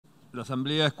La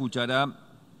Asamblea escuchará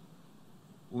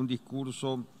un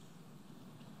discurso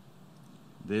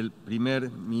del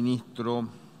primer ministro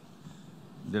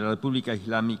de la República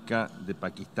Islámica de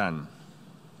Pakistán,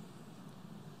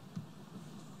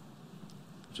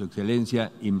 Su Excelencia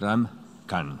Imran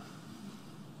Khan.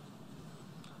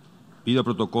 Pido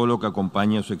protocolo que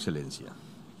acompañe a Su Excelencia.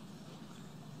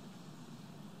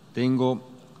 Tengo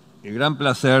el gran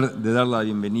placer de dar la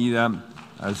bienvenida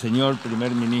al señor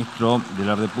primer ministro de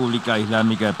la República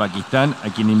Islámica de Pakistán,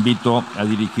 a quien invito a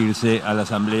dirigirse a la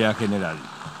Asamblea General.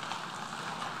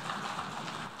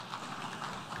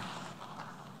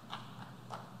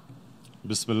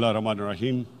 Bismillah ar-Rahman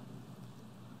ar-Rahim.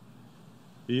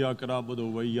 Iyyaka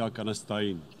na'budu wa iyyaka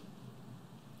nasta'in.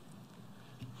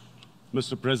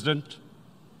 Mr. President,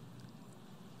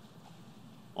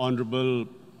 Honorable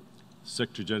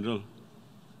Secretary General,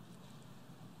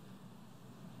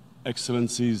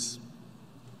 Excellencies,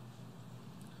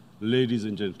 ladies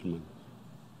and gentlemen,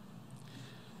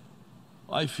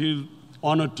 I feel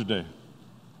honored today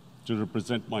to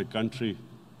represent my country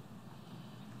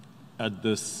at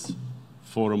this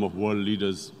forum of world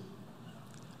leaders,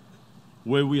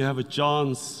 where we have a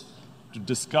chance to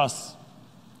discuss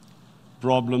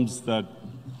problems that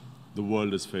the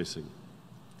world is facing.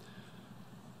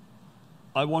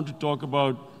 I want to talk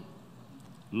about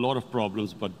a lot of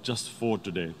problems, but just 4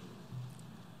 today.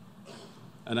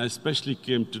 And I especially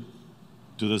came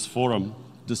to this forum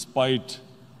despite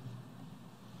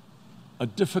a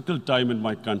difficult time in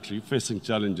my country, facing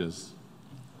challenges.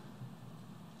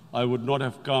 I would not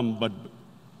have come, but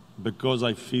because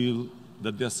I feel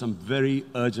that there are some very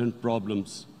urgent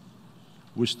problems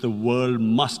which the world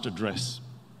must address.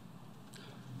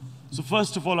 So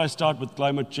first of all, I start with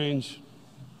climate change.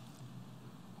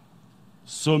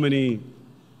 So many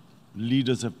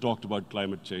leaders have talked about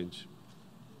climate change.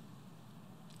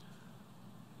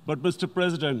 But Mr.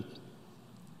 President,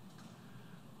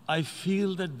 I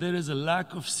feel that there is a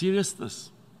lack of seriousness.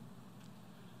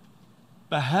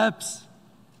 Perhaps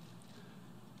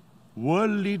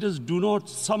world leaders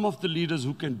some of the leaders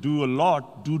who can do a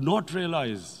lot, do not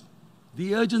realize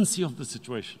the urgency of the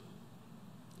situation.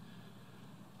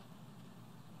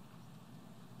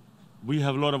 We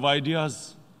have a lot of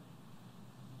ideas,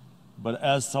 but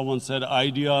as someone said,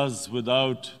 ideas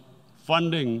without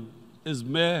funding is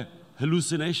mere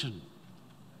hallucination.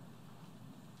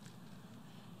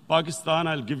 Pakistan,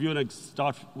 I'll give you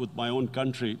start with my own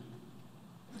country.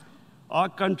 Our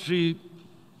country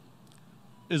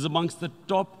is amongst the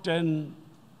top 10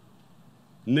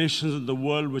 nations in the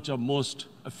world which are most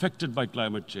affected by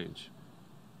climate change.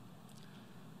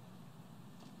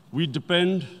 We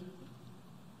depend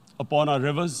upon our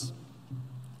rivers.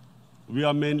 We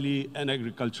are mainly an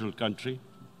agricultural country.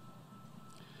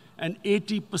 And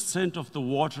 80% of the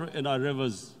water in our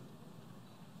rivers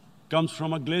comes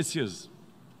from our glaciers.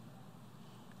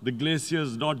 The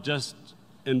glaciers, not just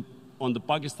on the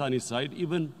Pakistani side,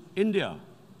 even India.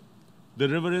 The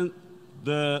river,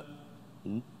 the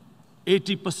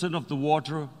 80% of the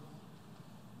water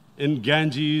in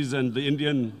Ganges and the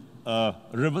Indian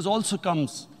rivers also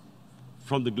comes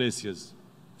from the glaciers,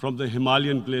 from the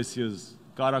Himalayan glaciers,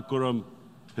 Karakoram,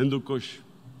 Hindu Kush.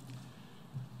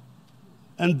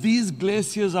 And these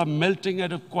glaciers are melting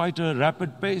at quite a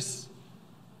rapid pace.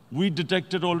 We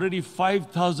detected already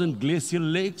 5,000 glacial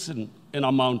lakes in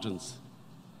our mountains.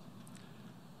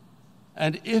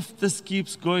 And if this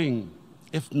keeps going,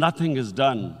 if nothing is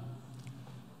done,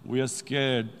 we are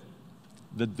scared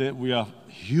that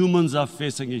humans are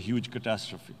facing a huge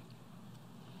catastrophe.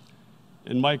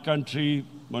 In my country,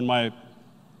 when my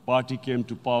party came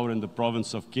to power in the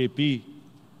province of KP,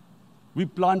 we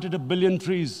planted 1 billion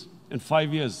trees in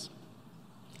 5 years.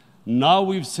 Now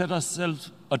we've set ourselves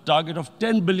a target of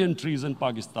 10 billion trees in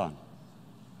Pakistan.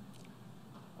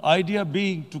 Idea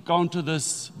being to counter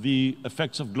the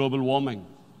effects of global warming.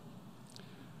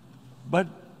 But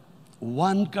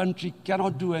one country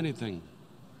cannot do anything.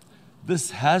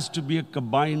 This has to be a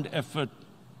combined effort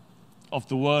of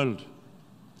the world.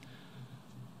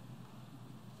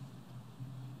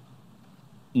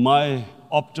 My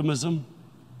optimism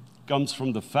comes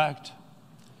from the fact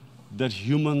that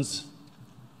humans,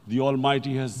 the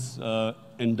Almighty has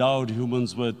endowed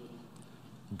humans with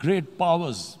great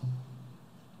powers.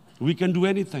 We can do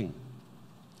anything,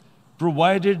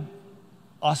 provided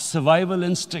our survival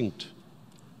instinct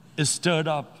is stirred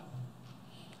up.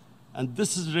 And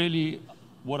this is really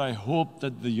what I hope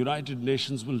that the United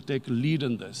Nations will take a lead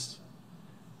in this.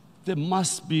 There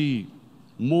must be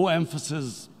more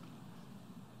emphasis.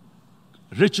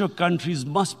 Richer countries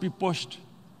must be pushed.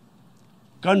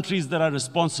 Countries that are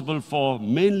responsible for,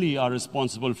 mainly are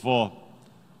responsible for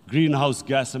greenhouse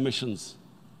gas emissions.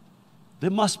 They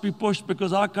must be pushed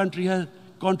because our country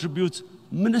contributes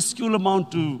minuscule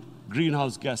amount to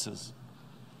greenhouse gases.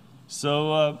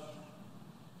 So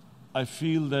I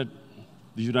feel that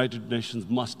the United Nations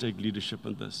must take leadership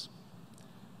in this.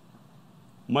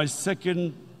 My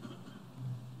second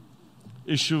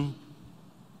issue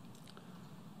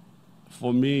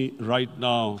for me right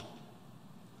now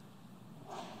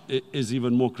is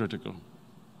even more critical.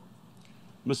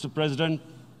 Mr. President,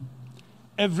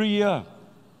 every year,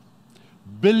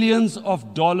 billions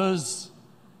of dollars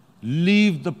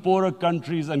leave the poorer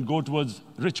countries and go towards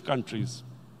rich countries.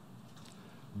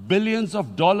 Billions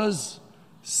of dollars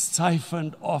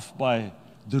siphoned off by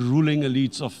the ruling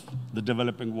elites of the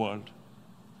developing world.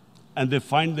 And they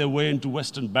find their way into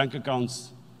Western bank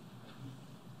accounts,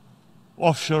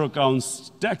 offshore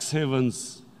accounts, tax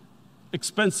havens,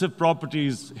 expensive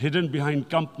properties hidden behind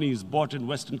companies bought in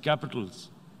Western capitals.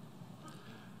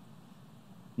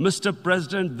 Mr.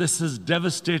 President, this is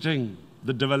devastating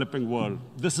the developing world.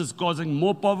 This is causing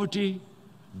more poverty,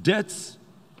 deaths.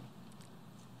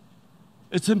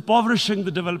 It's impoverishing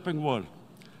the developing world.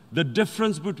 The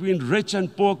difference between rich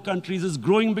and poor countries is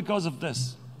growing because of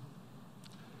this.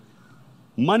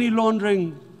 Money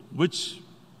laundering, which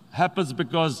happens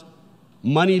because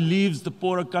money leaves the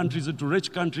poorer countries into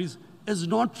rich countries, is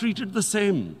not treated the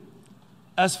same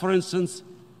as, for instance,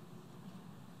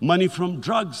 money from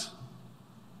drugs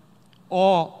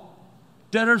or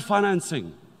terror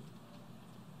financing.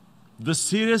 The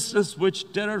seriousness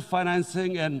which terror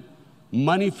financing and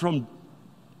money from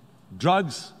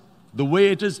drugs, the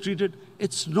way it is treated,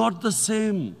 it's not the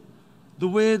same. The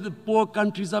way the poor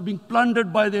countries are being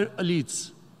plundered by their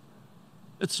elites.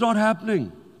 It's not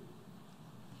happening.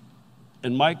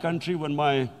 In my country, when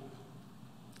I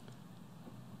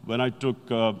took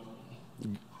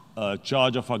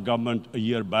charge of our government a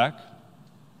year back,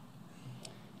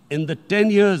 in the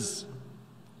 10 years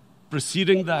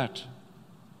preceding that,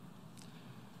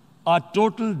 our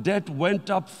total debt went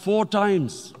up 4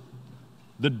 times.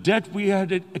 The debt we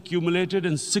had accumulated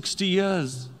in 60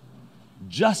 years,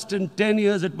 just in 10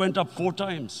 years, it went up 4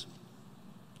 times.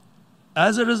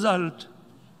 As a result,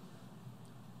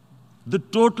 the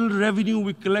total revenue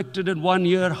we collected in 1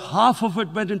 year, half of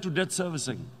it went into debt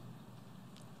servicing.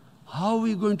 How are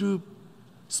we going to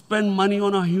spend money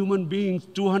on our human beings,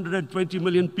 220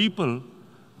 million people,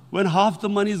 when half the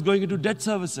money is going into debt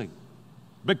servicing?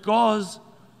 Because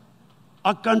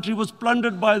our country was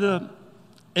plundered by the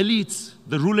elites,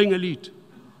 the ruling elite.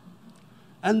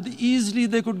 And easily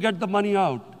they could get the money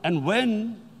out. And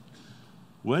when,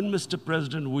 Mr.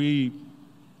 President, we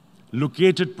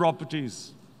located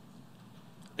properties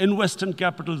in Western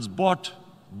capitals bought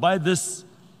by this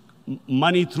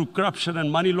money through corruption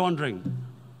and money laundering,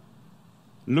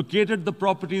 located the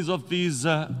properties of these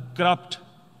corrupt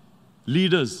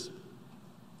leaders,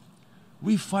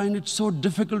 we find it so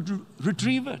difficult to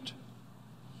retrieve it.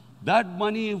 That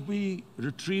money, if we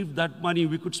retrieved that money,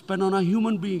 we could spend on our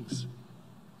human beings.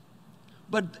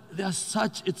 But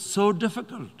it's so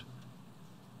difficult.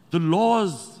 The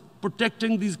laws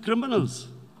protecting these criminals.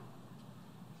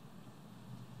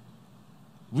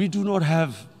 We do not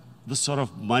have the sort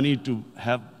of money to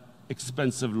have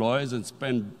expensive lawyers and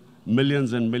spend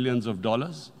millions and millions of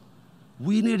dollars.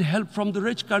 We need help from the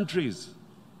rich countries.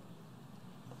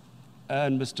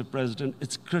 And Mr. President,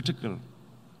 it's critical.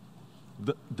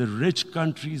 The rich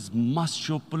countries must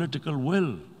show political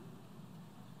will.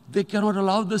 They cannot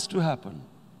allow this to happen.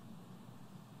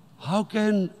 How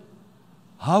can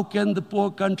the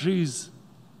poor countries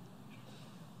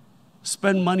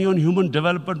spend money on human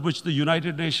development, which the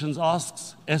United Nations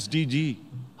asks, SDG?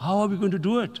 How are we going to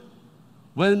do it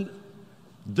when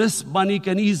this money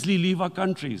can easily leave our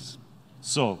countries?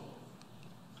 So,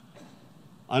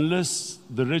 unless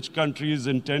the rich countries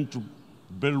intend to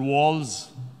build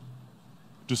walls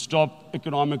to stop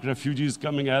economic refugees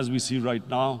coming as we see right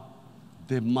now,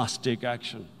 they must take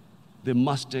action. They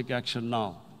must take action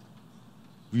now.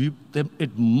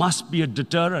 It must be a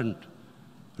deterrent.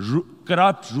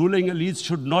 Corrupt ruling elites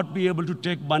should not be able to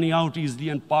take money out easily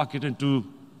and park it into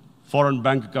foreign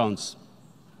bank accounts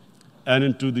and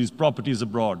into these properties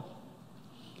abroad.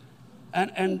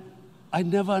 And I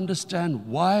never understand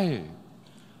why.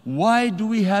 Why do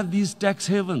we have these tax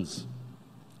havens?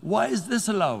 Why is this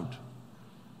allowed?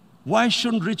 Why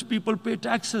shouldn't rich people pay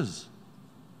taxes?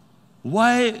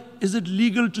 Why is it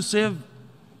legal to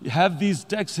have these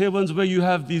tax havens where you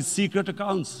have these secret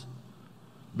accounts?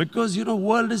 Because, the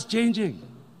world is changing.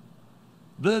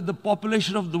 The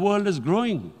population of the world is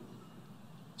growing.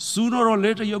 Sooner or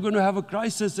later, you're going to have a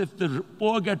crisis if the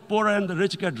poor get poorer and the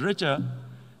rich get richer.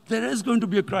 there is going to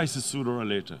be a crisis sooner or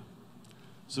later.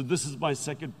 So this is my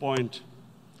second point.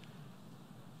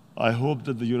 I hope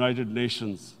that the United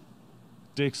Nations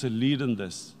takes a lead in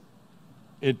this.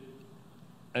 It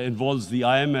involves the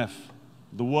IMF,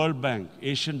 the World Bank,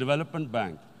 Asian Development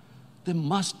Bank. They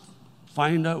must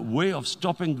find a way of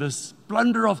stopping this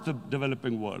plunder of the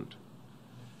developing world.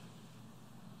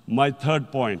 My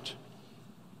third point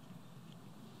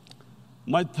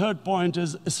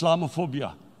is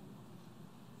Islamophobia.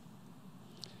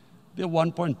 There are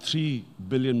 1.3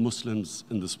 billion Muslims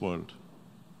in this world.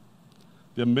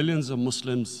 There are millions of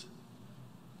Muslims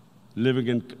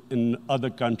living in other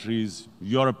countries,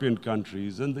 European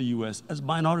countries, and the US as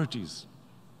minorities.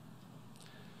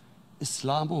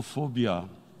 Islamophobia,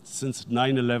 since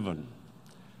 9/11,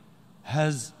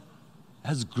 has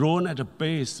grown at a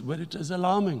pace where it is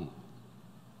alarming.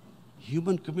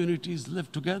 Human communities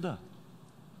live together.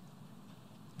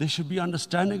 There should be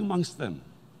understanding amongst them.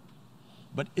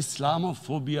 But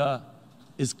Islamophobia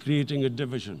is creating a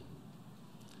division.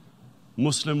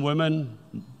 Muslim women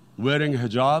wearing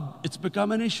hijab, it's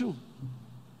become an issue.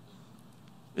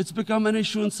 It's become an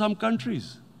issue in some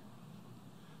countries.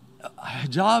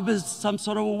 Hijab is some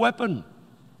sort of a weapon.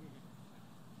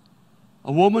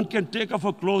 A woman can take off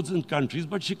her clothes in countries,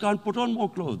 but she can't put on more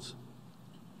clothes.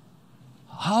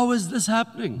 How is this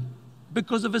happening?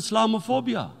 Because of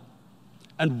Islamophobia.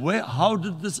 And how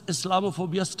did this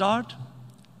Islamophobia start?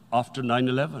 After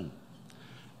 9/11.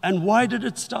 And why did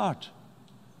it start?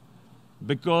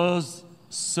 Because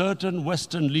certain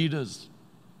Western leaders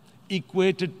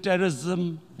equated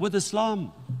terrorism with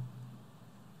Islam.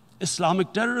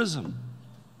 Islamic terrorism.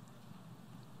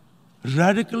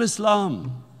 Radical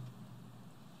Islam.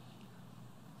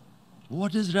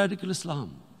 What is radical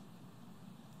Islam?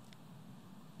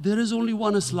 There is only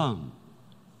one Islam,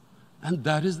 and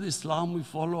that is the Islam we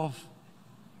follow of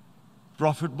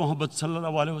Prophet Muhammad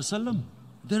sallallahu alaihi wasallam.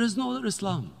 There is no other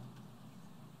Islam.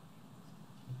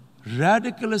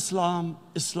 Radical Islam,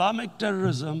 Islamic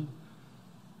terrorism,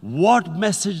 what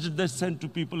message did they send to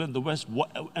people in the West?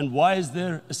 And why is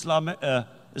there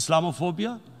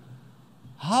Islamophobia?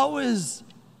 How is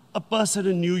a person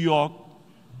in New York,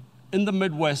 in the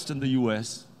Midwest, in the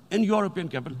US, in European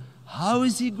capital, how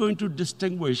is he going to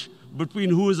distinguish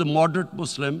between who is a moderate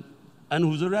Muslim and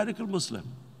who's a radical Muslim?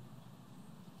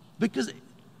 Because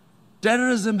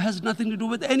terrorism has nothing to do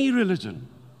with any religion.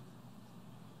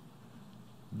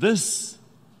 This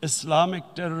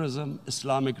Islamic terrorism,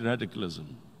 Islamic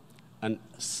radicalism, and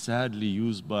sadly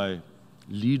used by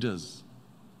leaders,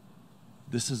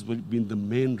 this has been the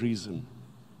main reason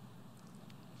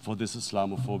for this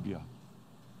Islamophobia.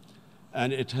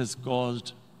 And it has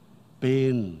caused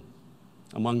pain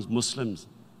amongst Muslims.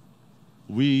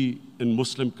 We in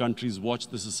Muslim countries watch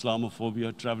this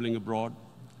Islamophobia traveling abroad,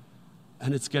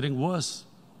 and it's getting worse.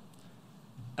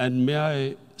 And may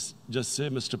I just say,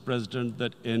 Mr. President,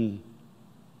 that in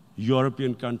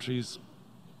European countries,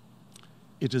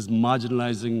 it is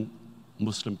marginalizing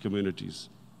Muslim communities.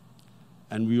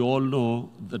 And we all know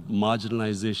that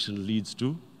marginalization leads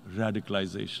to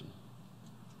radicalization.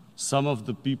 Some of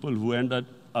the people who ended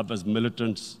up as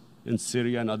militants in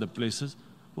Syria and other places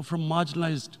were from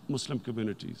marginalized Muslim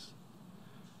communities.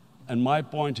 And my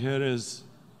point here is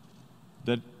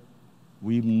that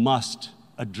we must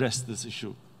address this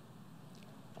issue.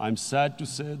 I'm sad to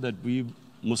say that we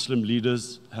Muslim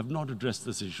leaders have not addressed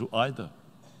this issue either.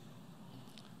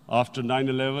 After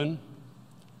 9/11,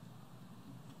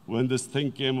 when this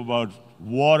thing came about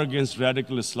war against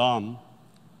radical Islam,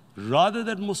 rather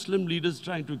than Muslim leaders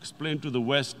trying to explain to the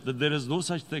West that there is no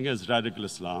such thing as radical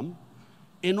Islam,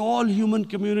 in all human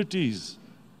communities,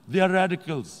 they are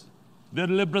radicals. They're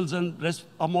liberals and rest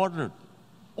are moderate.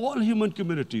 All human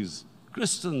communities,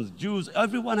 Christians, Jews,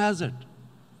 everyone has it.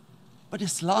 But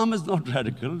Islam is not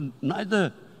radical,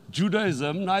 neither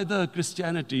Judaism, neither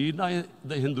Christianity, neither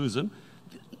Hinduism.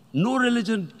 No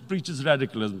religion preaches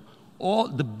radicalism.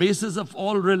 The basis of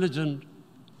all religion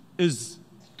is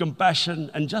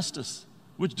compassion and justice,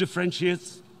 which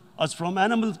differentiates us from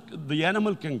the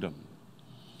animal kingdom.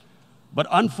 But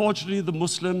unfortunately, the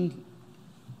Muslim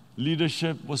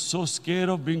leadership was so scared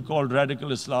of being called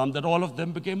radical Islam that all of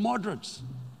them became moderates.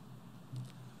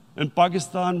 In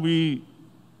Pakistan, we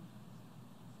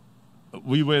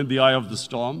were in the eye of the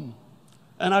storm,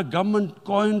 and our government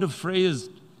coined a phrase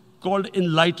called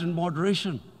enlightened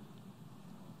moderation.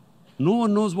 No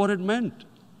one knows what it meant,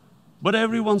 but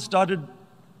everyone started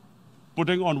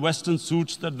putting on Western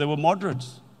suits that they were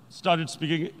moderates, started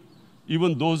speaking.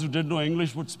 Even those who didn't know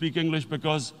English would speak English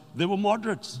because they were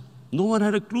moderates. No one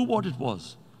had a clue what it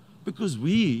was, because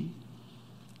we,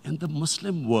 in the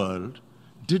Muslim world,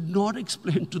 did not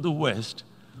explain to the West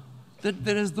that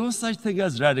there is no such thing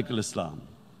as radical Islam.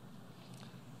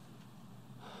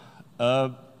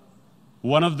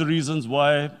 One of the reasons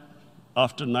why,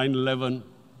 after 9/11,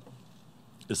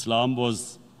 Islam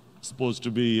was supposed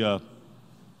to be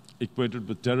equated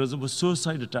with terrorism was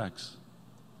suicide attacks.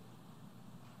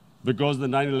 Because the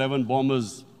 9/11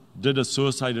 bombers did a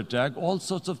suicide attack, all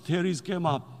sorts of theories came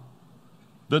up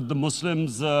that the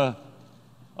Muslims are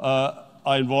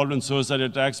involved in suicide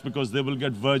attacks because they will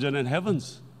get virgin in heavens.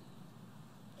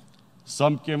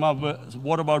 Some came up with,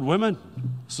 what about women,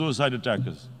 suicide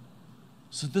attackers?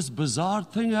 So this bizarre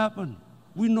thing happened.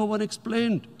 No one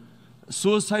explained.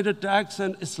 Suicide attacks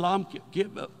and Islam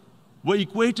were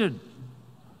equated.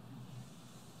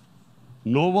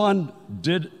 No one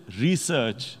did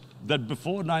research that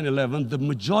before 9/11, the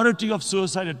majority of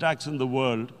suicide attacks in the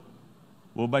world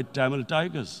were by Tamil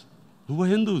tigers, who were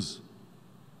Hindus.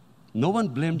 No one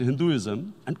blamed Hinduism,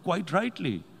 and quite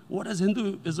rightly. What has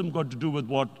Hinduism got to do with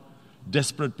what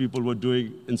desperate people were doing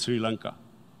in Sri Lanka?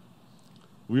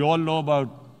 We all know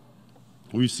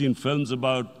we've seen films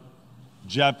about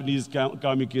Japanese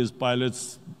kamikaze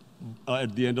pilots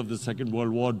at the end of the Second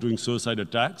World War doing suicide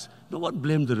attacks. No one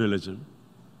blamed the religion.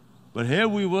 But here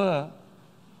we were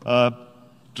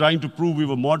trying to prove we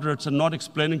were moderates and not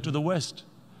explaining to the West.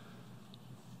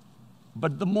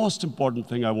 But the most important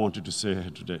thing I wanted to say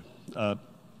here today,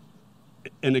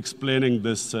 in explaining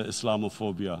this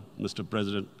Islamophobia, Mr.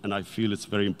 President, and I feel it's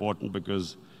very important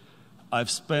because I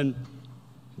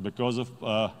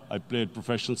played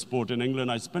professional sport in England,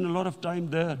 I spent a lot of time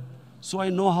there, so I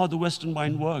know how the Western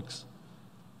mind works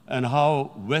and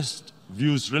how West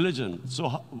views religion. So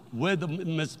where the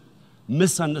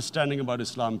misunderstanding about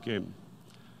Islam came.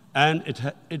 And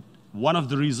one of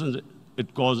the reasons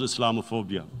it caused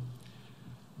Islamophobia.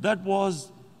 That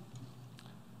was,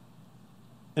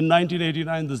 in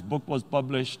 1989, this book was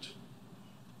published,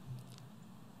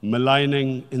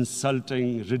 maligning,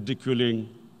 insulting, ridiculing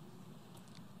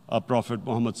our Prophet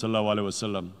Muhammad sallallahu alaihi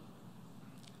wasallam.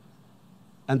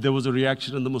 And there was a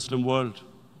reaction in the Muslim world.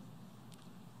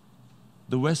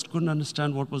 The West couldn't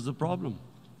understand what was the problem.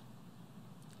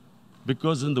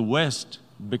 Because in the West,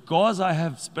 because I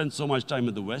have spent so much time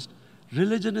in the West,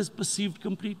 religion is perceived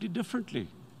completely differently.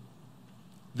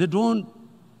 They don't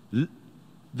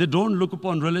look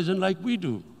upon religion like we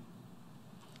do.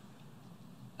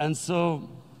 And so,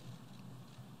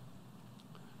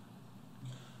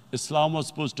 Islam was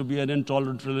supposed to be an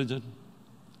intolerant religion.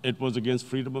 It was against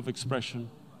freedom of expression.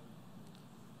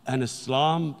 And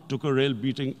Islam took a real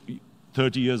beating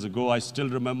 30 years ago. I still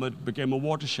remember it became a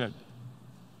watershed.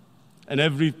 And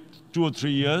every 2 or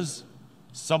 3 years,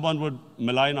 someone would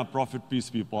malign our Prophet, peace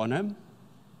be upon him.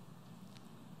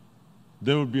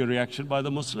 There would be a reaction by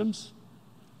the Muslims.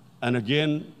 And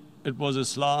again, it was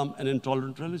Islam, an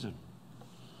intolerant religion.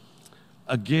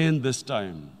 Again, this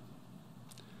time,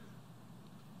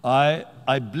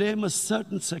 I blame a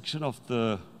certain section of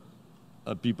the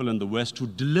people in the West who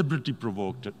deliberately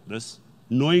provoked this,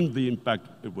 knowing the impact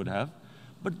it would have.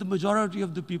 But the majority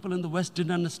of the people in the West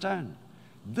didn't understand.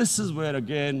 This is where,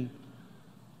 again,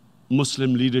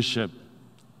 Muslim leadership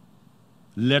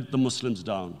let the Muslims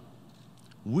down.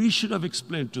 We should have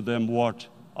explained to them what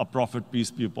our Prophet, peace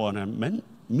be upon him,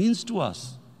 means to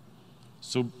us.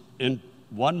 So in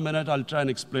 1 minute, I'll try and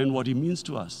explain what he means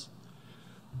to us.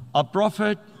 Our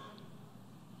Prophet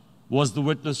was the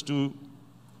witness to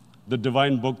the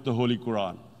divine book, the Holy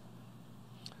Quran.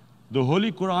 The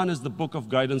Holy Quran is the book of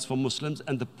guidance for Muslims,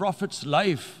 and the Prophet's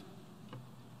life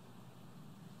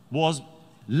was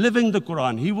living the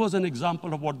Quran. He was an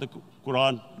example of what the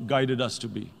Quran guided us to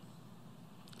be.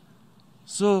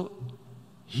 So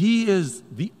he is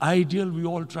the ideal we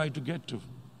all try to get to.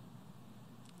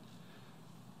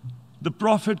 The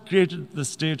Prophet created the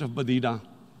state of Medina,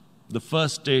 the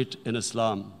first state in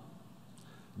Islam.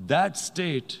 That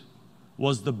state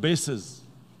was the basis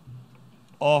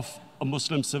of a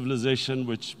Muslim civilization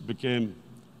which became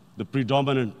the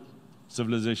predominant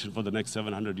civilization for the next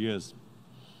 700 years.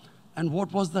 And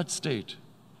what was that state?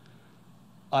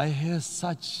 I hear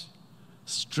such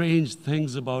strange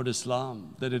things about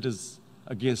Islam, that it is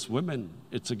against women,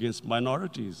 it's against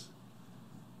minorities.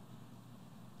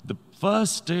 The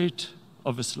first state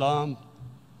of Islam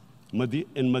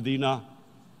in Medina,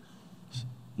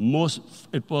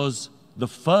 it was the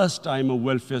first time a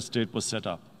welfare state was set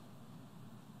up.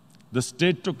 The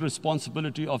state took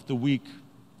responsibility of the weak,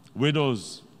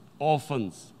 widows,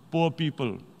 orphans, poor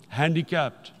people,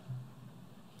 handicapped.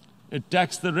 It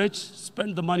taxed the rich,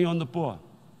 spent the money on the poor.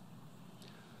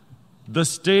 The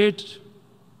state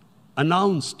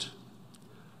announced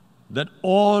that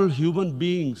all human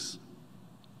beings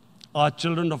are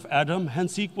children of Adam,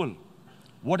 hence equal,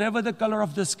 whatever the color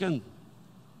of their skin.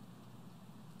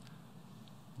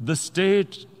 The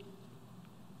state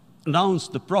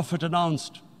announced, the Prophet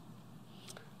announced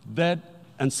that,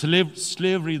 and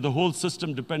slavery, the whole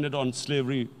system depended on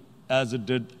slavery as it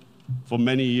did for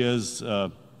many years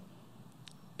in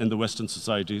the Western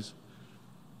societies.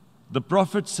 The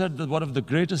Prophet said that one of the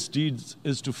greatest deeds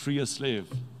is to free a slave.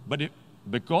 But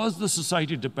because the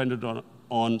society depended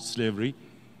on slavery,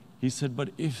 he said, but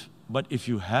if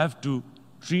you have to,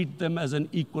 treat them as an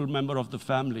equal member of the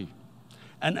family.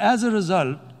 And as a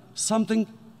result, something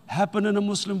happened in a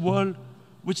Muslim world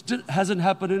which hasn't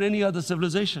happened in any other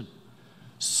civilization.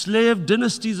 Slave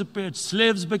dynasties appeared.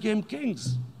 Slaves became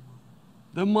kings.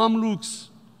 The Mamluks,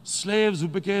 slaves who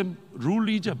ruled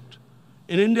Egypt.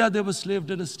 In India, there were slave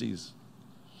dynasties.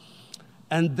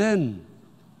 And then,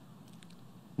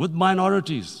 with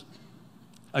minorities,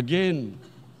 again,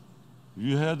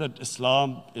 you hear that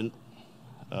Islam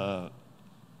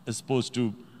is supposed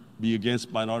to be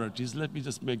against minorities. Let me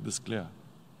just make this clear.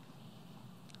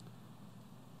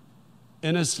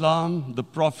 In Islam, the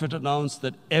Prophet announced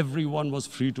that everyone was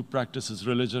free to practice his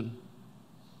religion.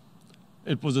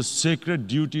 It was a sacred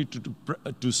duty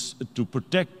to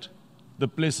protect the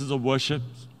places of worship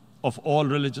of all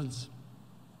religions.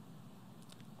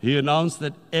 He announced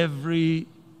that every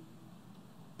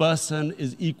person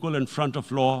is equal in front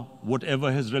of law,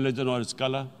 whatever his religion or his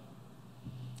color.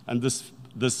 And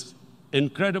this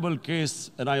incredible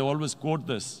case, and I always quote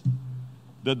this,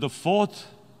 that the fourth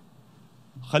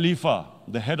Khalifa,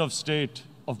 the head of state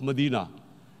of Medina,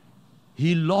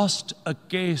 he lost a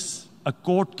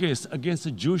court case against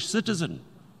a Jewish citizen.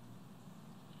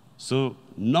 So,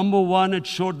 number one, it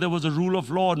showed there was a rule of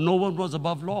law, no one was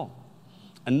above law.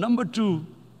 And number two,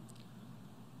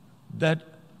 that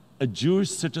a Jewish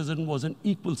citizen was an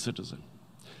equal citizen.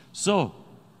 So,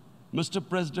 Mr.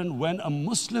 President, when a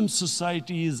Muslim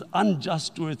society is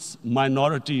unjust to its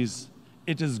minorities,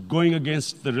 it is going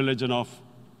against the religion of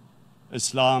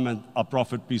Islam and our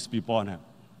Prophet, peace be upon him.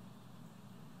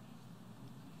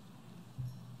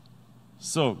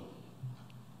 So,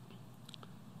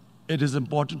 it is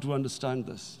important to understand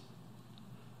this.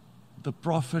 The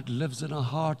Prophet lives in our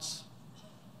hearts.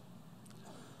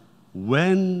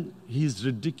 When he's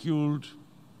ridiculed,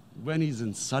 when he's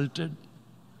insulted,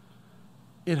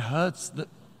 it hurts.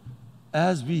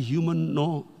 As we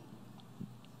human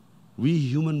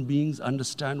beings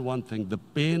understand one thing, the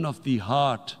pain of the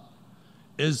heart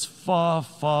is far,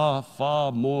 far,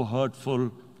 far more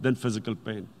hurtful than physical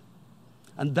pain.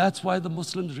 And that's why the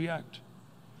Muslims react.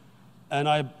 And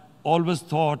I always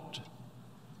thought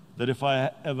that if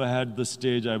I ever had the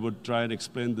stage, I would try and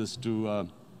explain this to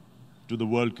the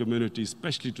world community,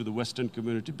 especially to the Western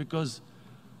community, because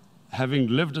having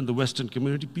lived in the Western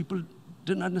community, people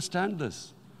didn't understand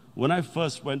this. When I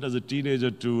first went as a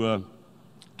teenager to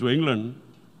England,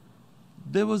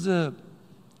 there was a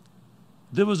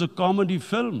comedy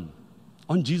film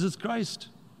on Jesus Christ.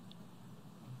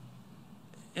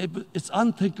 It's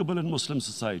unthinkable in Muslim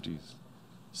societies.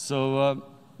 So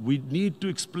we need to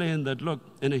explain that, look,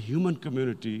 in a human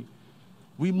community,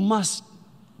 we must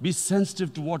be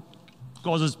sensitive to what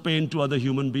causes pain to other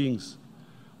human beings.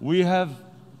 We have,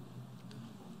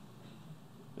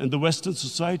 in the Western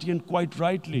society, and quite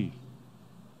rightly,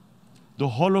 the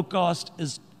Holocaust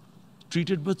is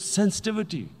treated with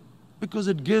sensitivity because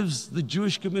it gives the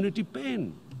Jewish community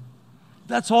pain.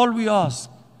 That's all we ask,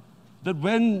 that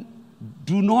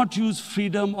do not use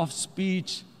freedom of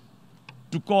speech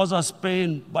to cause us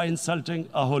pain by insulting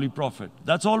our holy prophet.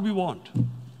 That's all we want.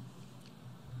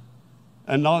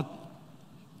 And now,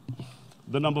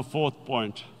 the number fourth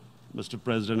point, Mr.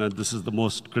 President, and this is the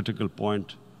most critical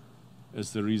point,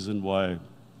 is the reason why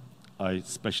I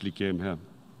especially came here.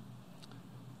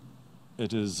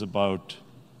 It is about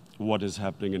what is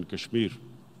happening in Kashmir.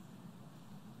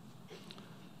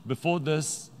 Before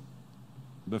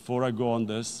I go on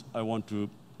this, I want to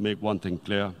make one thing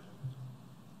clear,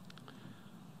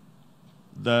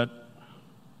 that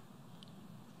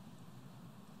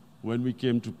when we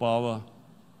came to power,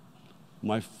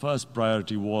 my first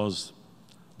priority was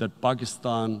that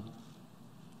Pakistan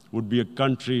would be a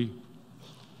country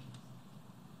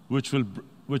which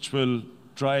will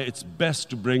try its best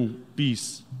to bring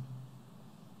peace.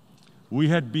 We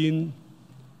had been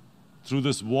through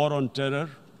this war on terror.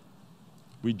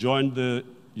 We joined the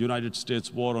United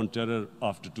States war on terror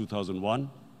after 2001.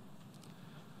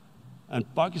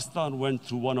 And Pakistan went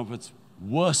through one of its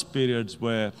worst periods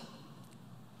where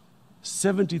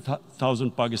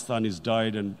 70,000 Pakistanis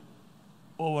died and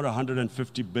over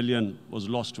 150 billion was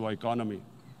lost to our economy.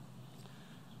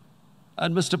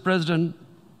 And Mr. President,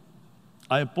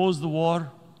 I opposed the war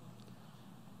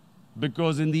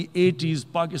because in the 80s,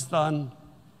 Pakistan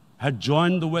had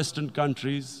joined the Western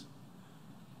countries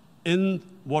in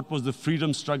what was the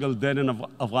freedom struggle then in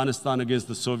Afghanistan against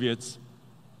the Soviets.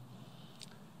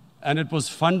 And it was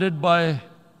funded by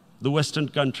the Western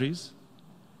countries.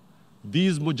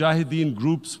 These Mujahideen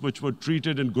groups, which were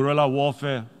treated in guerrilla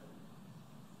warfare,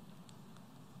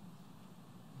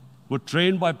 were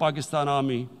trained by Pakistan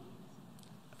Army,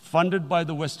 funded by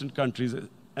the Western countries,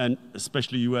 and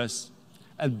especially US,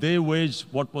 and they waged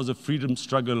what was a freedom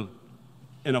struggle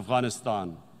in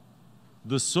Afghanistan.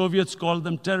 The Soviets called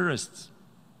them terrorists.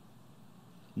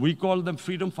 We called them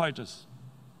freedom fighters.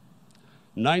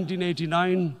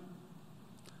 1989,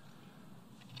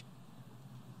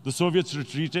 the Soviets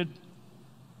retreated.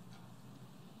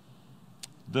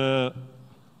 The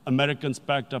Americans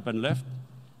packed up and left.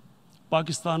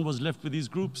 Pakistan was left with these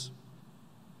groups.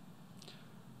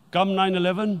 Come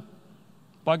 9/11,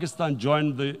 Pakistan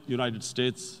joined the United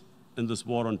States in this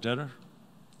war on terror.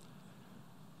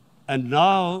 And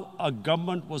now our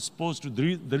government was supposed to,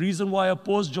 the reason why I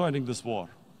opposed joining this war,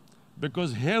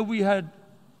 because here we had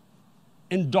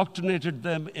indoctrinated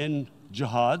them in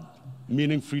jihad,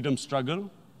 meaning freedom struggle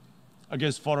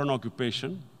against foreign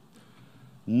occupation.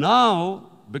 Now,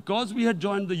 because we had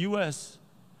joined the US,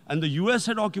 and the US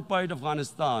had occupied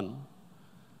Afghanistan,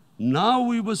 now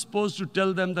we were supposed to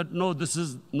tell them that, no, this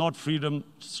is not freedom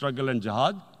struggle and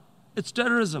jihad, it's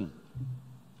terrorism.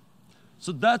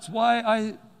 So that's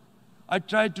why I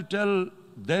tried to tell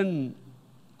then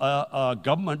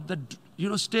government that,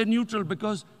 stay neutral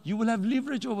because you will have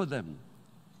leverage over them.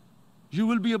 You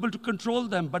will be able to control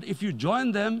them. But if you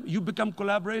join them, you become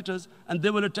collaborators and they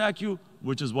will attack you,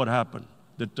 which is what happened.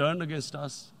 They turned against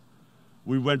us.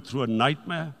 We went through a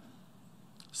nightmare.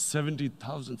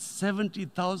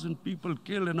 70,000 people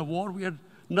killed in a war we had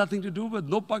nothing to do with.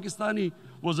 No Pakistani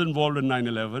was involved in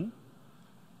 9/11.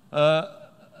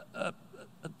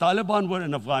 Taliban were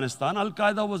in Afghanistan.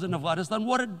 Al-Qaeda was in Afghanistan.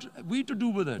 What had we to do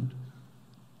with it?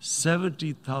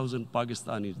 70,000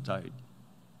 Pakistanis died.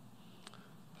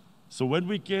 So when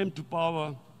we came to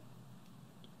power,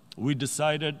 we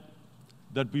decided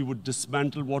that we would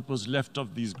dismantle what was left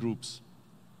of these groups.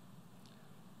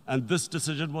 And this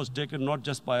decision was taken not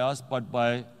just by us, but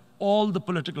by all the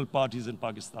political parties in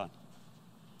Pakistan.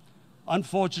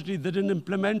 Unfortunately, they didn't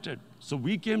implement it. So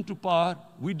we came to power,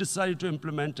 we decided to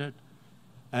implement it,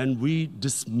 and we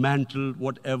dismantled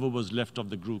whatever was left of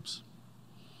the groups.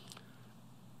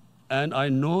 And I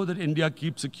know that India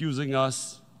keeps accusing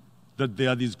us that there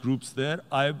are these groups there.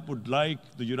 I would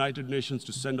like the United Nations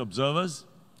to send observers,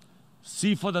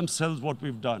 see for themselves what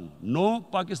we've done. No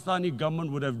Pakistani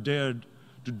government would have dared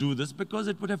to do this because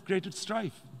it would have created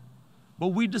strife. But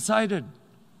we decided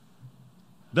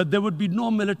that there would be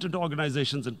no militant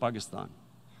organizations in Pakistan.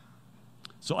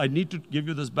 So I need to give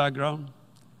you this background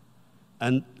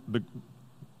and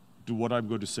to what I'm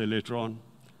going to say later on.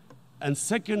 And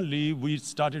secondly, we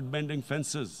started mending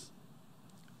fences.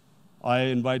 I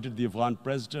invited the Afghan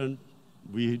president.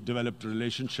 We developed a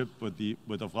relationship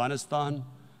with Afghanistan.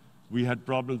 We had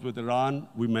problems with Iran.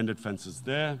 We mended fences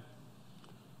there.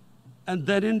 And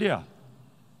then India.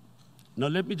 Now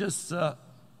let me just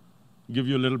give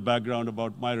you a little background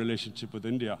about my relationship with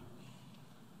India.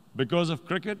 Because of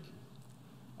cricket,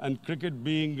 and cricket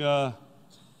being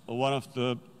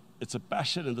it's a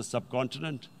passion in the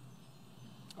subcontinent,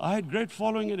 I had great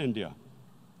following in India.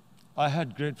 I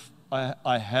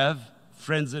have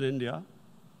friends in India,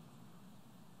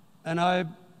 and I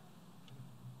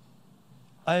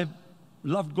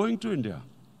loved going to India.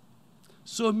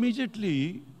 So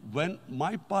immediately, when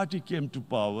my party came to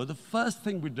power, the first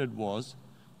thing we did was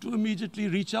to immediately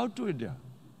reach out to India.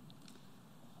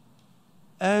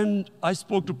 And I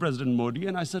spoke to President Modi,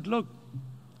 and I said, look,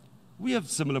 we have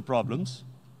similar problems.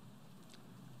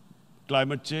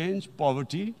 Climate change,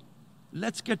 poverty,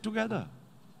 let's get together.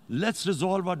 Let's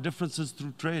resolve our differences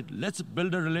through trade. Let's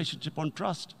build a relationship on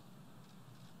trust.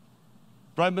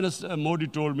 Prime Minister Modi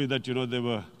told me that, there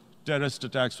were terrorist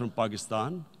attacks from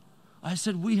Pakistan. I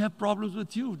said, we have problems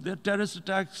with you. There are terrorist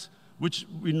attacks, which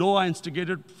we know are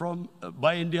instigated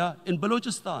by India in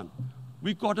Balochistan.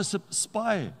 We caught a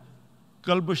spy,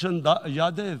 Kulbhushan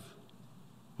Yadav,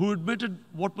 who admitted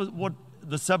what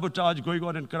the sabotage going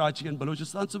on in Karachi and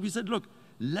Balochistan. So we said, look,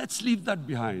 let's leave that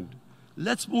behind.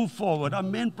 Let's move forward. Our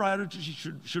main priority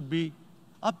should be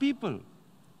our people.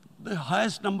 The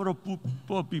highest number of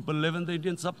poor people live in the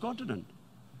Indian subcontinent.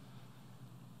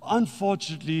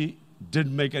 Unfortunately,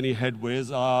 didn't make any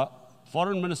headways. Our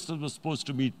foreign ministers were supposed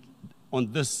to meet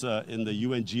on this in the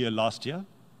UNGA last year.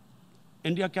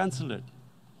 India canceled it.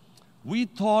 We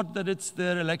thought that it's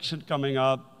their election coming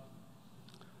up.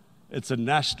 It's a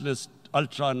nationalist,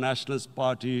 ultra-nationalist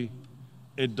party.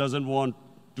 It doesn't want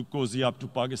to cozy up to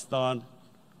Pakistan.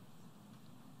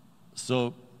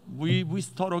 So we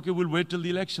thought, okay, we'll wait till the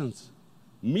elections.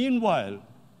 Meanwhile,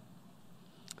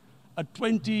 a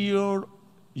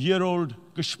 20-year-old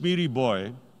Kashmiri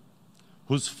boy,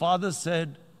 whose father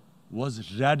said was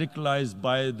radicalized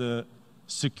by the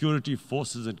security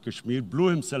forces in Kashmir, blew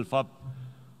himself up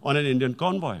on an Indian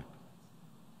convoy.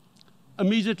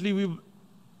 Immediately,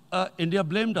 India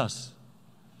blamed us.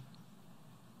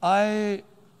 I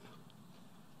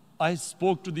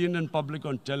spoke to the Indian public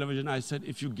on television. I said,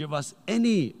 if you give us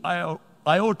any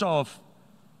iota of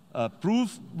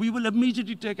proof, we will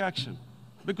immediately take action,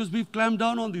 because we've clamped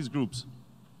down on these groups.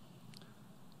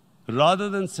 Rather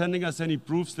than sending us any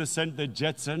proofs, they sent their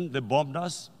jets in, they bombed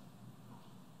us.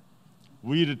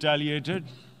 We retaliated.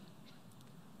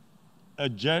 A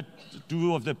jet,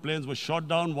 2 of their planes were shot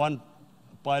down, 1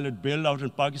 pilot bailed out in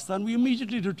Pakistan. We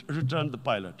immediately returned the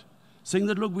pilot, saying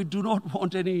that, look, we do not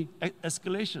want any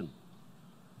escalation.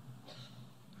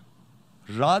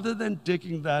 Rather than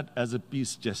taking that as a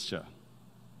peace gesture,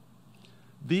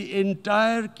 the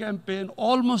entire campaign,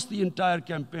 almost the entire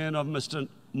campaign of Mr.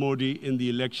 Modi in the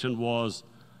election was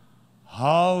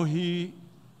how he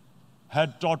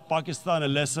had taught Pakistan a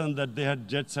lesson that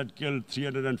jets had killed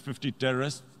 350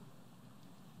 terrorists.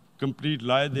 Complete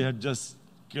lie. They had just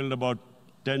killed about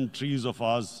 10 trees of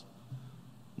ours,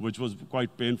 which was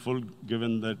quite painful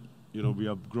given that, we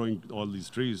are growing all these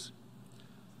trees.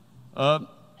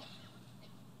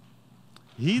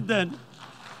 He then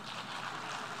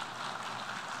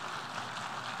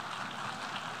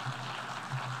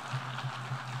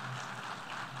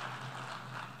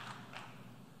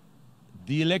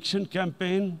the election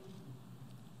campaign,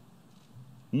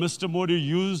 Mr. Modi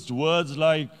used words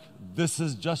like, this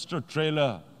is just a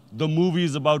trailer. The movie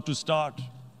is about to start.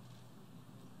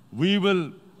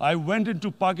 I went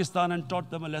into Pakistan and taught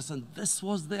them a lesson. This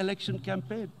was the election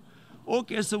campaign.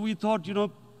 Okay, so we thought,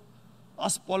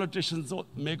 us politicians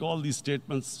make all these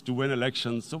statements to win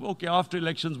elections. So, okay, after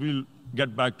elections, we'll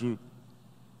get back to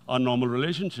our normal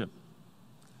relationship.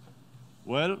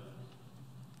 Well,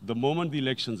 the moment the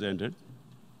elections ended,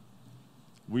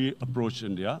 we approached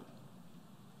India.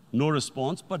 No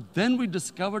response, but then we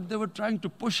discovered they were trying to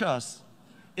push us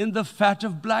in the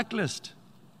FATF blacklist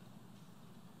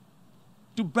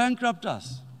to bankrupt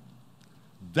us.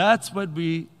 That's when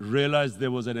we realized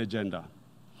there was an agenda.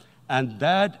 And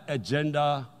that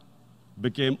agenda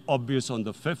became obvious on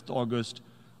the 5th August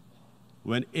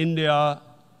when India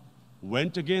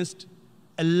went against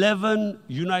 11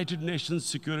 United Nations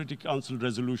Security Council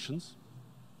resolutions,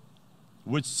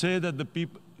 which say that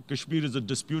Kashmir is a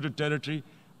disputed territory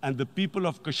and the people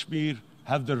of Kashmir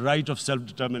have the right of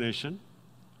self-determination.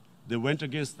 They went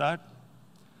against that.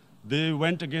 They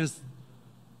went against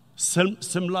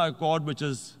Simla Accord, which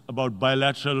is about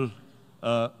bilateral,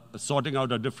 sorting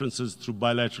out our differences through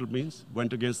bilateral means,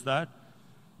 went against that.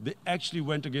 They actually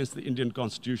went against the Indian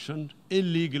Constitution.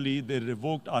 Illegally, they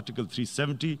revoked Article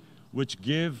 370, which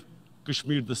gave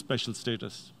Kashmir the special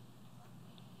status.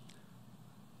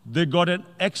 They got an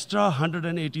extra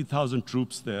 180,000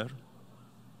 troops there.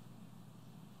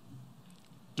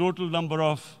 Total number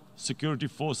of security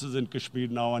forces in Kashmir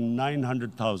now are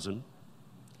 900,000.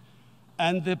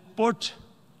 And they put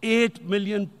 8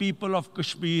 million people of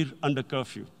Kashmir under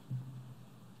curfew.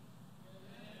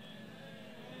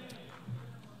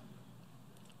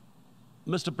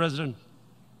 Mr. President,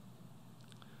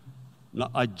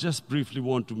 now I just briefly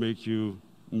want to make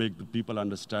the people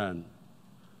understand,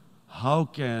 how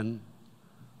can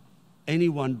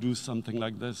anyone do something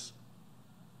like this?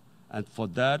 And for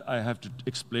that, I have to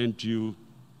explain to you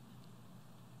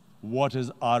what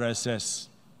is RSS.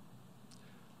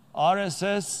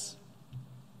 RSS,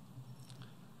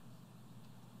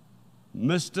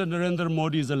 Mr. Narendra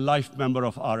Modi is a life member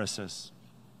of RSS.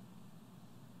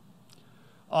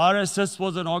 RSS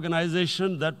was an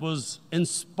organization that was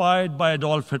inspired by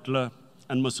Adolf Hitler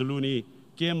and Mussolini,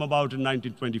 came about in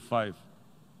 1925.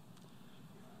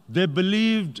 They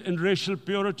believed in racial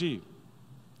purity,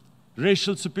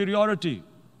 racial superiority.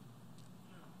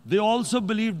 They also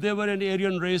believed they were an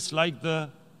Aryan race like the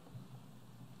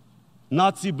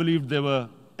Nazi believed they were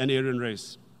an Aryan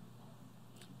race.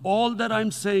 All that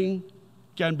I'm saying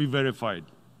can be verified.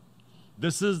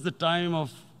 This is the time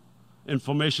of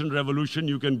information revolution.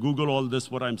 You can Google all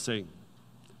this, what I'm saying.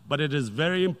 But it is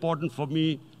very important for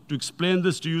me to explain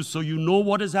this to you so you know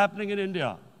what is happening in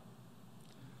India.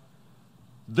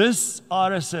 This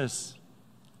RSS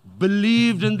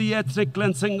believed in the ethnic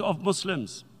cleansing of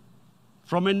Muslims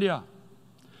from India.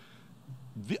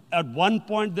 At one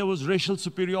point, there was racial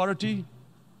superiority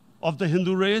of the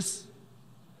Hindu race.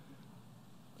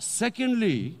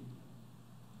 Secondly,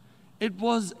 it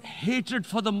was hatred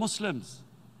for the Muslims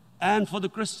and for the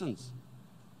Christians,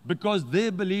 because they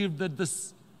believed that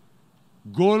this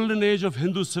golden age of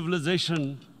Hindu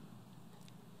civilization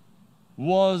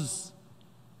was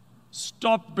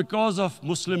stopped because of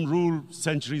Muslim rule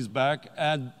centuries back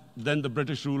and then the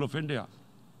British rule of India.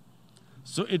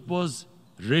 So it was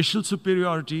racial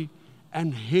superiority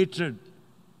and hatred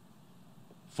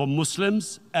for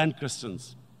Muslims and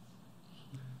Christians.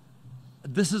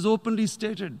 This is openly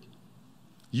stated.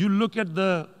 You look at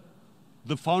the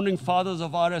founding fathers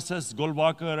of RSS,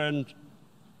 Golwalkar and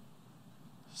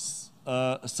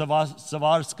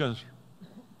Savarkar.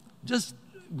 Just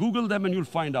Google them and you'll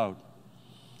find out.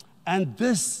 And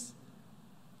this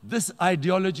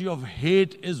ideology of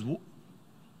hate is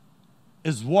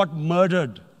what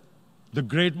murdered the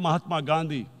great Mahatma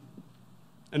Gandhi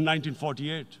in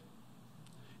 1948.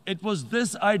 It was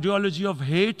this ideology of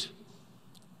hate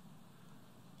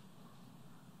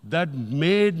that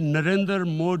made Narendra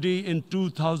Modi in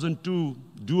 2002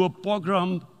 do a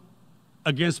pogrom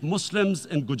against Muslims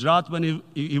in Gujarat when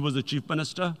he was the chief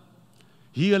minister.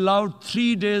 He allowed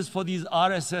 3 days for these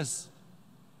RSS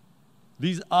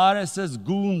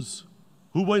goons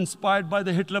who were inspired by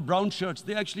the Hitler brown shirts.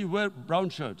 They actually wear brown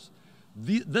shirts.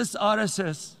 This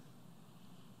RSS,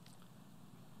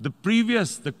 the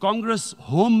Congress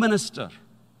Home Minister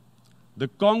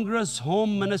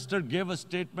gave a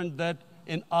statement that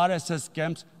in RSS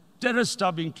camps, terrorists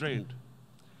are being trained.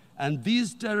 And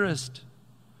these terrorists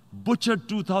butchered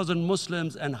 2,000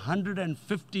 Muslims and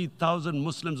 150,000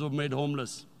 Muslims were made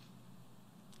homeless.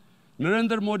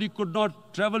 Narendra Modi could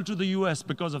not travel to the US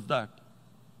because of that.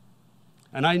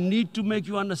 And I need to make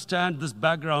you understand this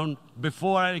background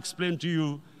before I explain to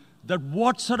you that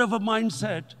what sort of a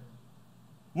mindset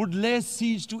would lay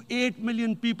siege to 8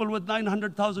 million people with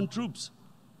 900,000 troops.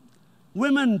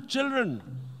 Women, children,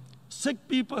 sick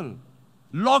people,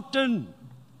 locked in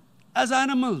as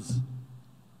animals.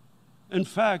 In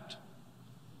fact,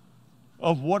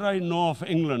 of what I know of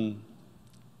England,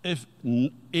 if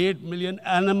 8 million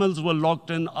animals were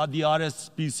locked in, the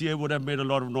RSPCA would have made a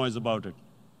lot of noise about it.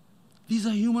 These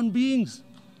are human beings.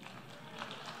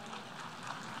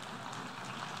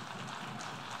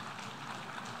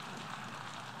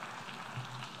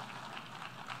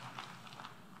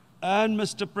 And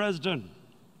Mr. President,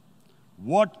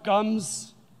 what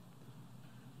comes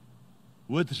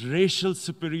with racial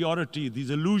superiority,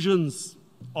 these illusions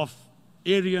of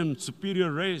Aryan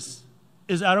superior race,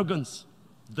 is arrogance.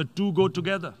 The two go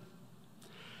together.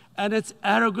 And it's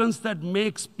arrogance that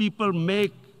makes people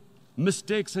make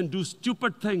mistakes and do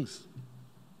stupid things.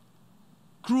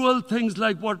 Cruel things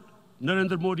like what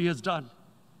Narendra Modi has done.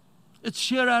 It's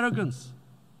sheer arrogance.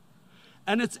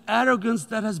 And it's arrogance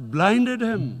that has blinded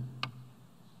him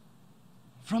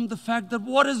from the fact that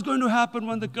what is going to happen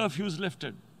when the curfew is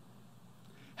lifted.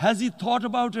 Has he thought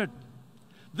about it?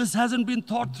 This hasn't been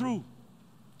thought through.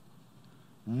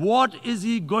 What is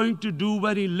he going to do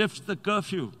when he lifts the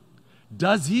curfew?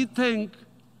 Does he think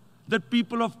that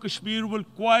people of Kashmir will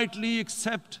quietly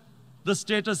accept the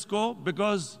status quo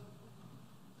because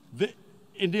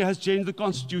India has changed the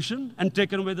constitution and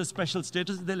taken away the special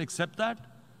status? They'll accept that?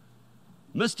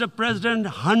 Mr. President,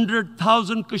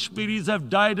 100,000 Kashmiris have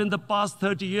died in the past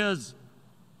 30 years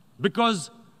because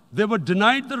they were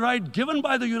denied the right given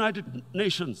by the United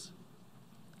Nations,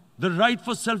 the right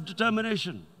for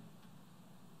self-determination.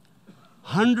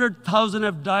 100,000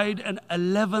 have died and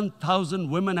 11,000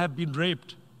 women have been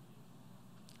raped.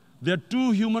 There are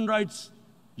 2 human rights,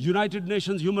 United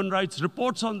Nations human rights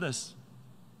reports on this.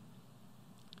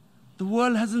 The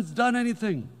world hasn't done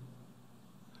anything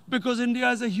because India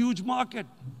is a huge market,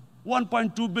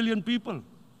 1.2 billion people.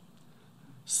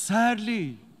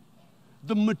 Sadly,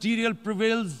 the material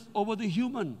prevails over the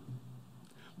human.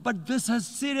 But this has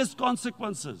serious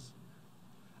consequences.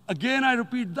 Again, I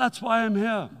repeat, that's why I'm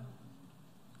here.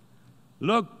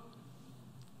 Look,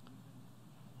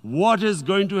 what is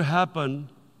going to happen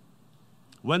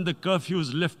when the curfew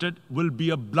is lifted will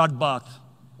be a bloodbath.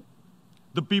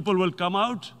 The people will come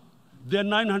out. There are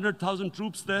 900,000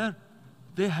 troops there.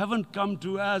 They haven't come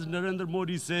to, as Narendra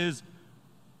Modi says,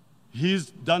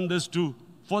 he's done this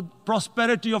for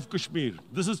prosperity of Kashmir.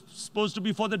 This is supposed to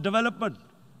be for the development.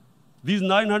 These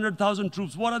 900,000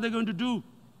 troops, what are they going to do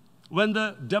when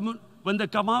they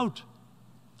come out?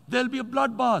 There'll be a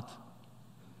bloodbath.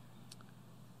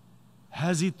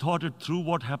 Has he thought it through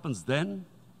what happens then?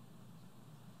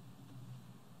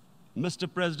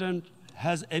 Mr. President,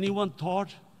 has anyone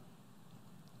thought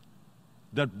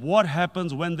that what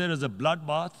happens when there is a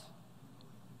bloodbath?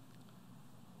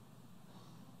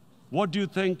 What do you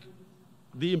think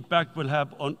the impact will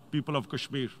have on people of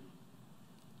Kashmir?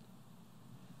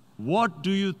 What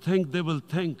do you think they will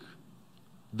think?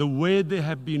 The way they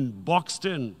have been boxed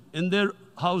in their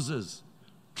houses,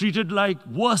 treated like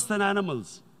worse than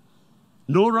animals,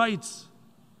 no rights.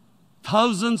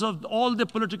 Thousands of all the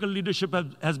political leadership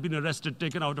has been arrested,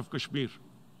 taken out of Kashmir.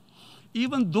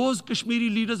 Even those Kashmiri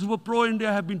leaders who were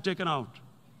pro-India have been taken out.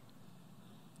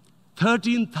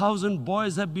 13,000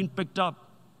 boys have been picked up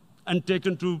and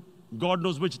taken to God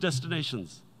knows which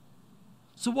destinations.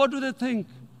 So what do they think?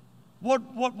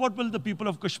 What will the people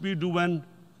of Kashmir do when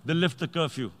they lift the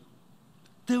curfew?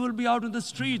 They will be out in the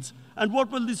streets. And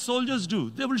what will these soldiers do?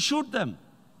 They will shoot them.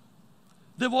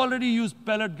 They've already used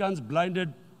pellet guns,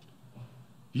 blinded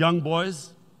young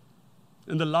boys.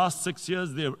 In the last 6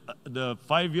 years, the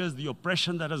 5 years, the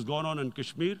oppression that has gone on in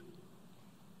Kashmir.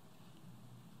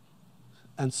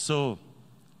 And so,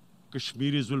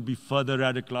 Kashmiris will be further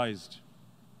radicalized.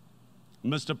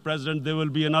 Mr. President, there will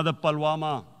be another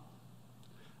Pulwama.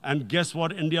 And guess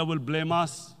what? India will blame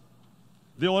us.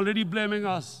 They're already blaming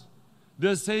us.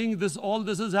 They're saying all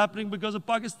this is happening because of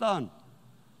Pakistan.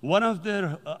 One of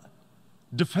their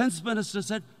defense ministers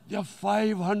said, there are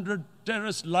 500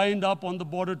 terrorists lined up on the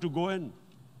border to go in.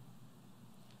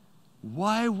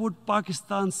 Why would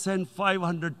Pakistan send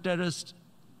 500 terrorists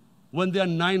when there are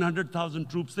 900,000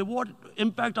 troops? What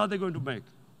impact are they going to make?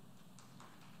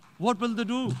 What will they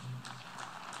do?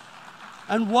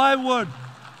 And why would?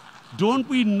 Don't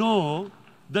we know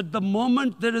that the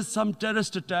moment there is some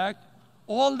terrorist attack,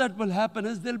 all that will happen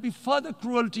is there'll be further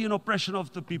cruelty and oppression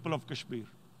of the people of Kashmir.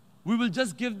 We will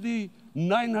just give the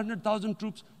 900,000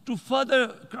 troops to further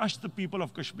crush the people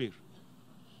of Kashmir.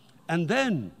 And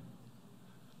then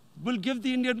we'll give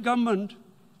the Indian government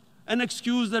an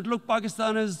excuse that, look,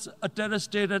 Pakistan is a terrorist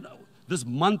state, and this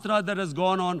mantra that has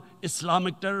gone on,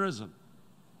 Islamic terrorism.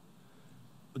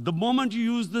 The moment you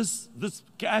use this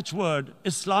catchword,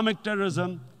 Islamic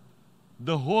terrorism,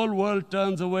 the whole world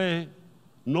turns away.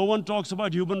 No one talks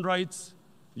about human rights.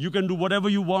 You can do whatever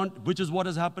you want, which is what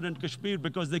has happened in Kashmir,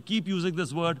 because they keep using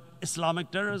this word,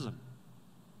 Islamic terrorism.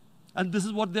 And this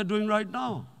is what they're doing right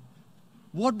now.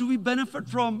 What do we benefit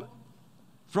from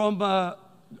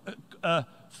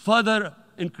further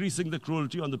increasing the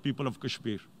cruelty on the people of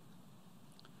Kashmir?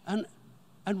 And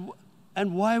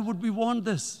why would we want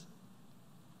this?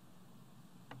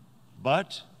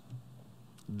 But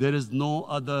there is no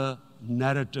other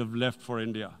narrative left for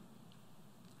India.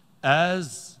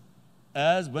 As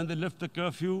when they lift the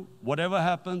curfew, whatever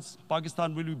happens,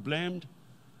 Pakistan will be blamed,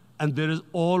 and there is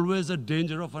always a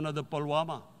danger of another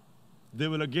Pulwama. They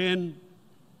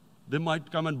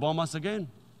might come and bomb us again,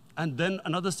 and then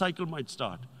another cycle might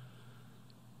start.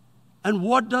 And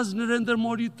what does Narendra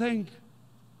Modi think?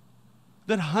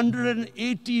 That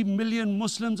 180 million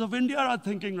Muslims of India are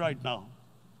thinking right now.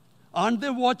 Aren't they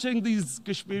watching these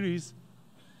Kashmiris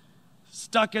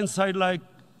stuck inside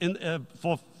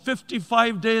for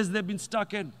 55 days they've been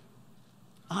stuck in?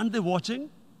 Aren't they watching?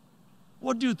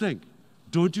 What do you think?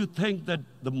 Don't you think that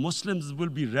the Muslims will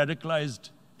be radicalized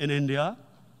in India?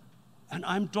 And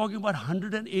I'm talking about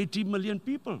 180 million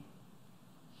people.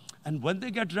 And when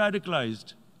they get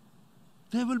radicalized,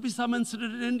 there will be some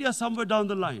incident in India somewhere down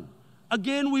the line.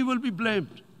 Again, we will be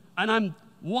blamed. And I'm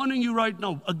warning you right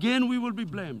now, again, we will be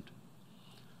blamed.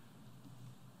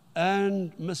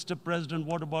 And Mr. President,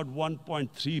 what about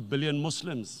 1.3 billion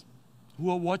Muslims who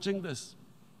are watching this?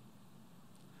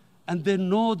 And they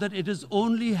know that it is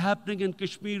only happening in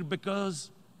Kashmir because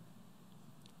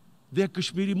they're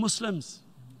Kashmiri Muslims.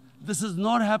 This is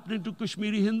not happening to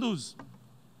Kashmiri Hindus.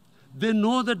 They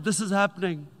know that this is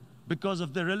happening because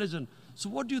of their religion. So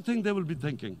what do you think they will be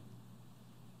thinking?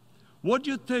 What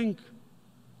do you think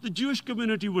the Jewish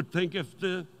community would think if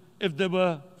there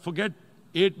were, forget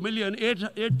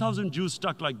 8,000 Jews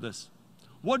stuck like this?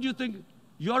 What do you think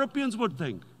Europeans would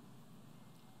think?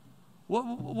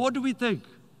 What do we think?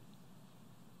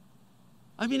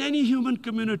 I mean, any human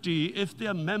community, if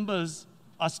their members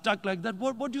are stuck like that,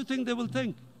 what do you think they will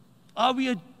think? Are we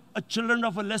a children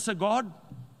of a lesser God?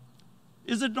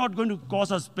 Is it not going to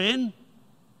cause us pain?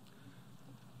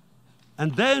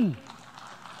 And then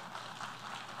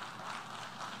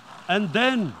I'll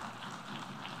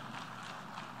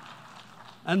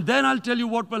tell you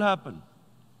what will happen.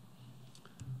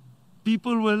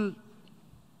 People will,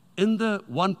 in the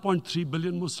 1.3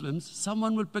 billion Muslims,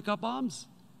 someone will pick up arms.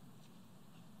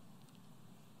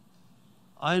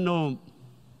 I know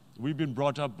we've been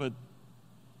brought up with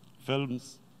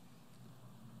films,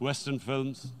 Western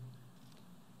films.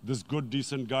 This good,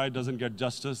 decent guy doesn't get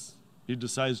justice. he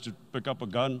decides to pick up a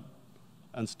gun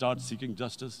and start seeking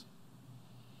justice.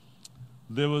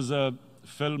 There was a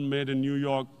film made in New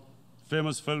York,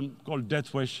 famous film called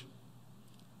Death Wish.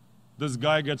 This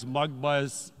guy gets mugged by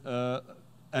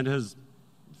and his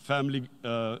family,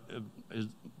 his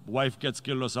wife gets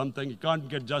killed or something. He can't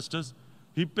get justice.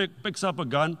 He picks up a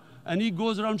gun and he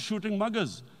goes around shooting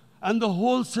muggers. And the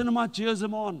whole cinema cheers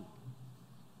him on.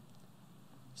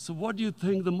 So what do you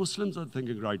think the Muslims are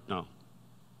thinking right now?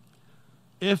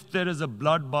 If there is a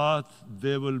bloodbath,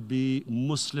 there will be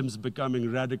Muslims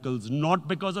becoming radicals, not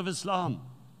because of Islam,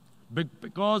 but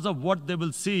because of what they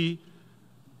will see,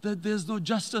 that there's no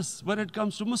justice when it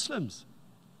comes to Muslims.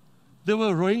 There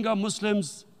were Rohingya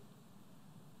Muslims,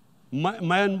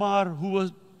 Myanmar,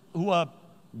 who are,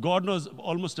 God knows,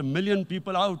 almost 1 million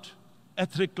people out,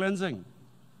 ethnic cleansing.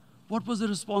 What was the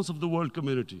response of the world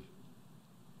community?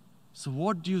 So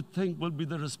what do you think will be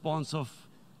the response of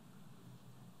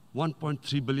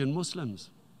 1.3 billion Muslims?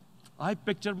 I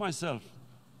picture myself.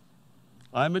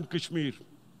 I'm in Kashmir.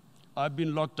 I've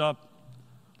been locked up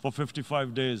for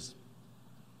 55 days.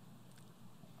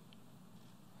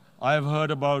 I have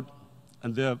heard about,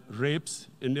 and there are rapes,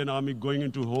 Indian Army going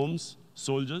into homes,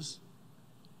 soldiers.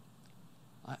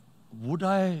 Would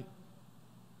I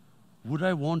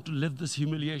want to live this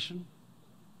humiliation?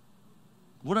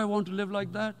 Would I want to live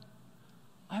like that?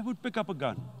 I would pick up a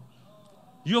gun.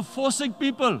 You're forcing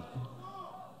people.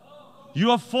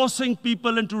 You are forcing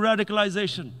people into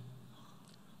radicalization.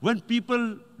 When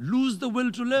people lose the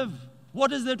will to live,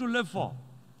 what is there to live for?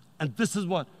 And this is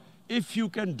what, if you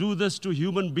can do this to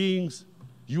human beings,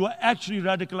 you are actually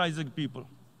radicalizing people.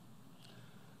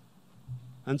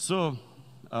 And so,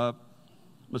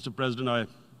 Mr. President,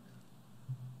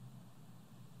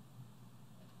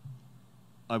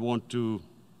 I want to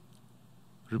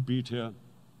repeat here,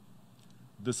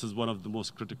 this is one of the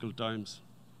most critical times.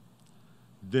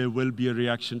 There will be a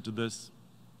reaction to this.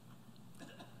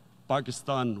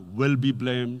 Pakistan will be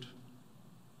blamed.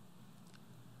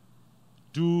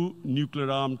 2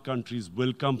 nuclear-armed countries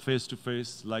will come face to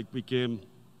face like we came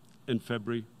in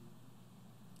February.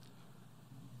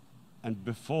 And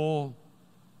before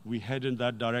we head in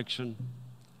that direction,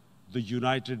 the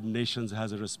United Nations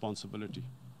has a responsibility.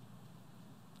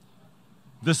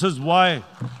 This is why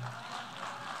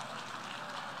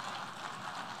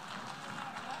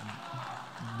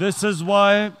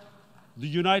the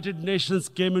United Nations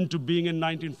came into being in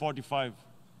 1945.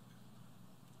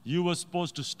 You were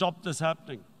supposed to stop this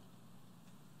happening.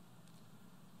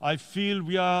 I feel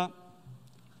we are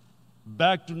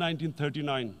back to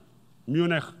 1939,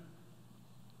 Munich.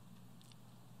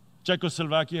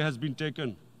 Czechoslovakia has been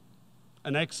taken,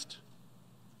 annexed.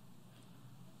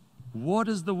 What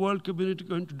is the world community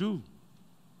going to do?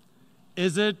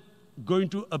 Is it going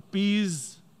to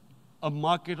appease a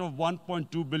market of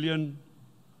 1.2 billion,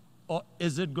 or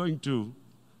is it going to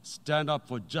stand up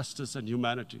for justice and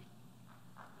humanity?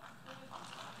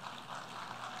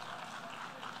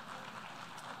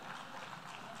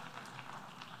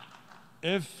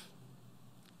 If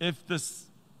this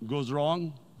goes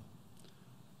wrong,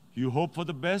 you hope for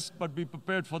the best, but be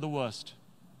prepared for the worst.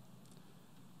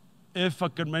 If a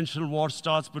conventional war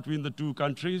starts between the 2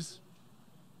 countries,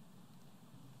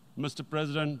 Mr.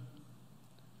 President,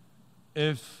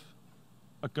 if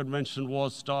a conventional war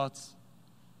starts,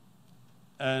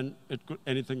 and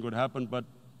anything could happen, but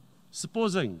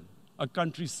supposing a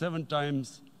country 7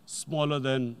 times smaller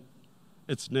than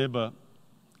its neighbor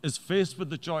is faced with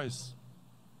the choice,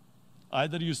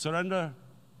 either you surrender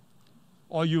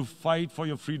or you fight for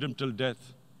your freedom till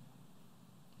death,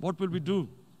 what will we do?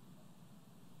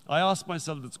 I ask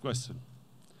myself this question.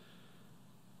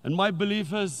 And my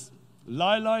belief is,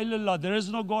 La ilaha illallah, there is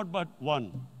no God but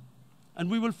one. And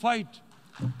we will fight.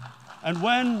 And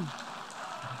when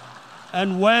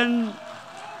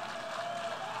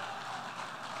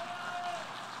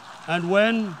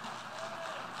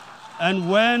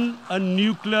a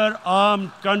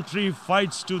nuclear-armed country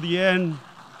fights to the end,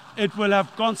 it will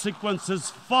have consequences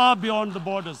far beyond the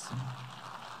borders.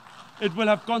 It will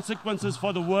have consequences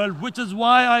for the world, which is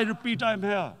why I repeat I'm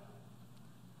here.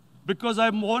 Because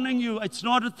I'm warning you, it's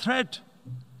not a threat.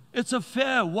 It's a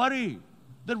fair worry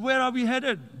that where are we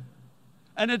headed?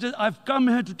 And I've come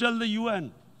here to tell the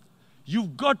UN,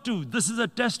 you've got to, this is a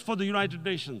test for the United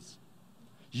Nations.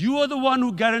 You are the one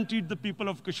who guaranteed the people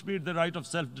of Kashmir the right of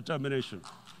self-determination.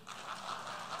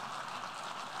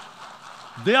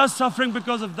 They are suffering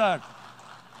because of that.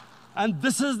 And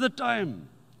this is the time.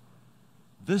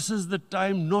 This is the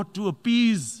time not to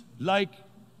appease like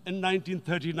in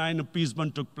 1939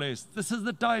 appeasement took place. This is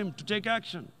the time to take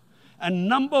action. And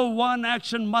number 1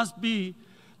 action must be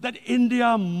that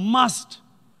India must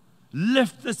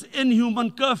lift this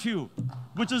inhuman curfew,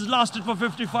 which has lasted for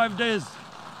 55 days.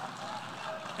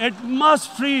 It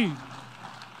must free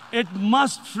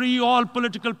all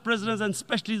political prisoners, and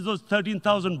especially those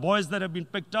 13,000 boys that have been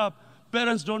picked up.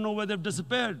 Parents don't know where they've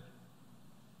disappeared.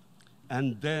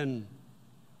 And then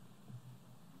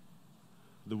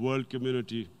the world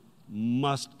community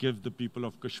must give the people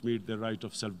of Kashmir the right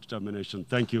of self-determination.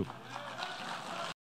 Thank you.